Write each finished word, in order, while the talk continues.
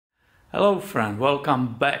Hello friend,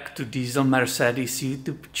 welcome back to Diesel Mercedes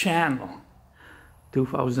YouTube channel.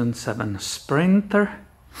 2007 Sprinter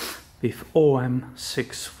with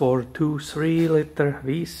OM642 3-liter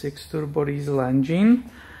V6 turbo diesel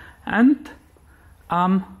engine, and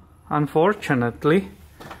I'm unfortunately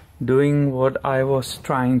doing what I was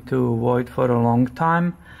trying to avoid for a long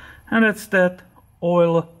time, and it's that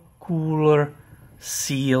oil cooler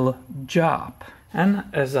seal job. And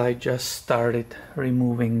as I just started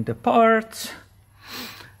removing the parts,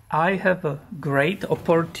 I have a great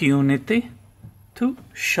opportunity to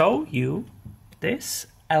show you this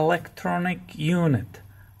electronic unit.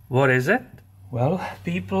 What is it? Well,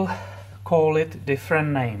 people call it different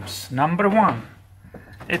names. Number one,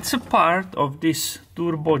 it's a part of this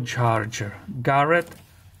turbocharger, Garrett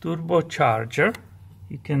turbocharger.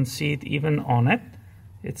 You can see it even on it.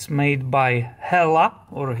 It's made by Hella,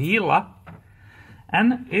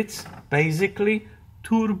 and it's basically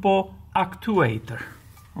turbo actuator.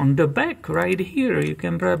 On the back right here you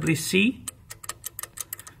can probably see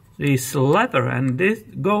this lever, and this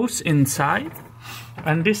goes inside,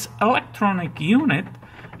 and this electronic unit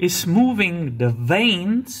is moving the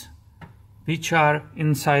vanes which are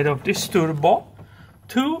inside of this turbo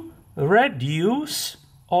to reduce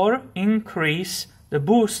or increase the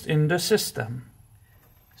boost in the system.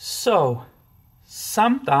 So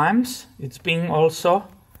sometimes it's being also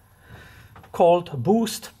called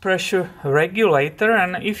boost pressure regulator,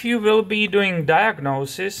 and if you will be doing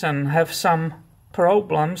diagnosis and have some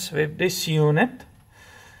problems with this unit,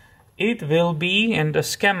 it will be in the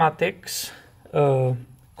schematics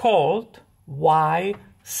called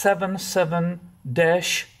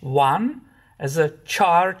Y77-1 as a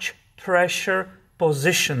charge pressure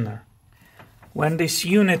positioner. When this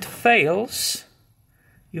unit fails,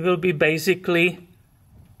 you will be basically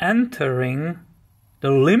entering the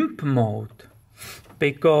limp mode,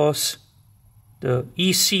 because the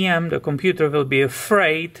ECM, the computer, will be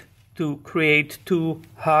afraid to create too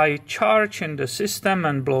high charge in the system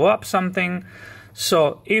and blow up something.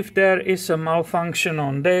 So if there is a malfunction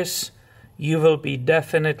on this, you will be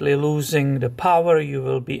definitely losing the power, you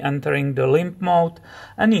will be entering the limp mode,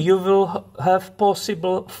 and you will have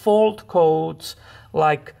possible fault codes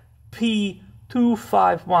like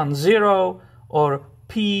P2510 or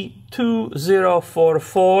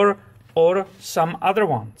P2044 or some other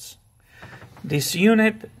ones. This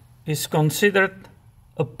unit is considered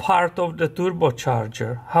a part of the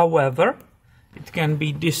turbocharger. However, it can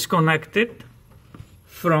be disconnected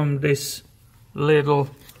from this little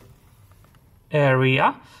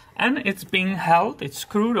area, and it's being held, it's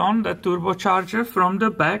screwed on the turbocharger from the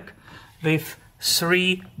back with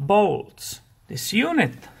 3 bolts. This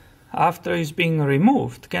unit, after it's being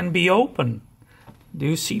removed, can be opened. Do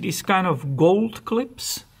you see these kind of gold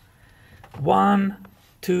clips? 1,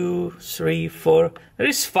 2, 3, 4. There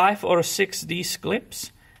is 5 or 6 these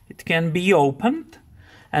clips. It can be opened,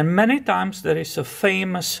 and many times there is a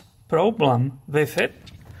famous problem with it.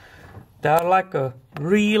 They are like a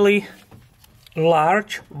really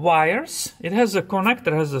large wires. It has a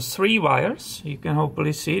connector, has a 3 wires. You can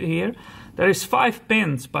hopefully see it here. There is 5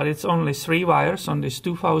 pins, but it's only 3 wires on this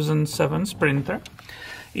 2007 Sprinter.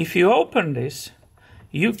 If you open this,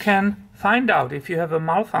 you can find out if you have a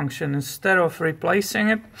malfunction. Instead of replacing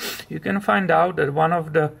it, you can find out that one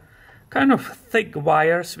of the kind of thick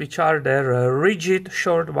wires, which are there, rigid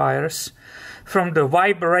short wires, from the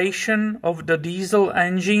vibration of the diesel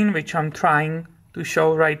engine, which I'm trying to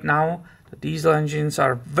show right now. The diesel engines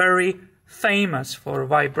are very famous for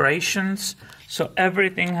vibrations, so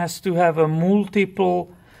everything has to have a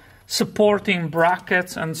multiple supporting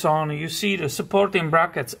brackets and so on. You see the supporting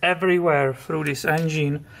brackets everywhere through this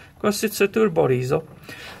engine because it's a turbo diesel.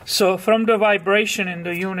 So from the vibration in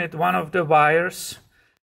the unit, one of the wires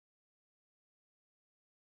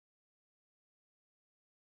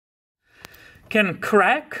can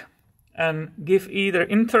crack and give either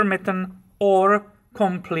intermittent or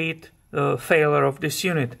complete failure of this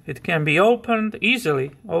unit. It can be opened,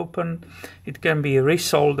 easily opened, it can be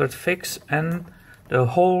resoldered, fixed, and the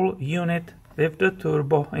whole unit with the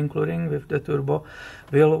turbo, including with the turbo,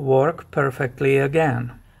 will work perfectly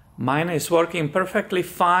again. Mine is working perfectly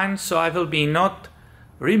fine, so I will be not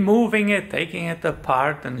removing it, taking it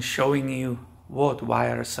apart and showing you what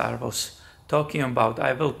wires I was talking about.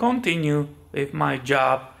 I will continue with my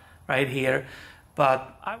job right here, but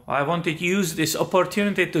I wanted to use this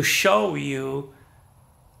opportunity to show you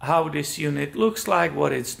how this unit looks like,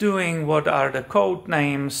 what it's doing, what are the code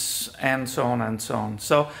names, and so on and so on.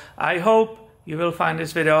 So I hope you will find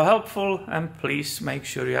this video helpful, and please make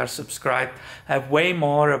sure you are subscribed. I have way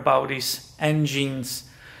more about these engines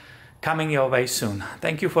coming your way soon.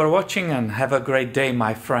 Thank you for watching and have a great day,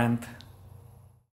 my friend.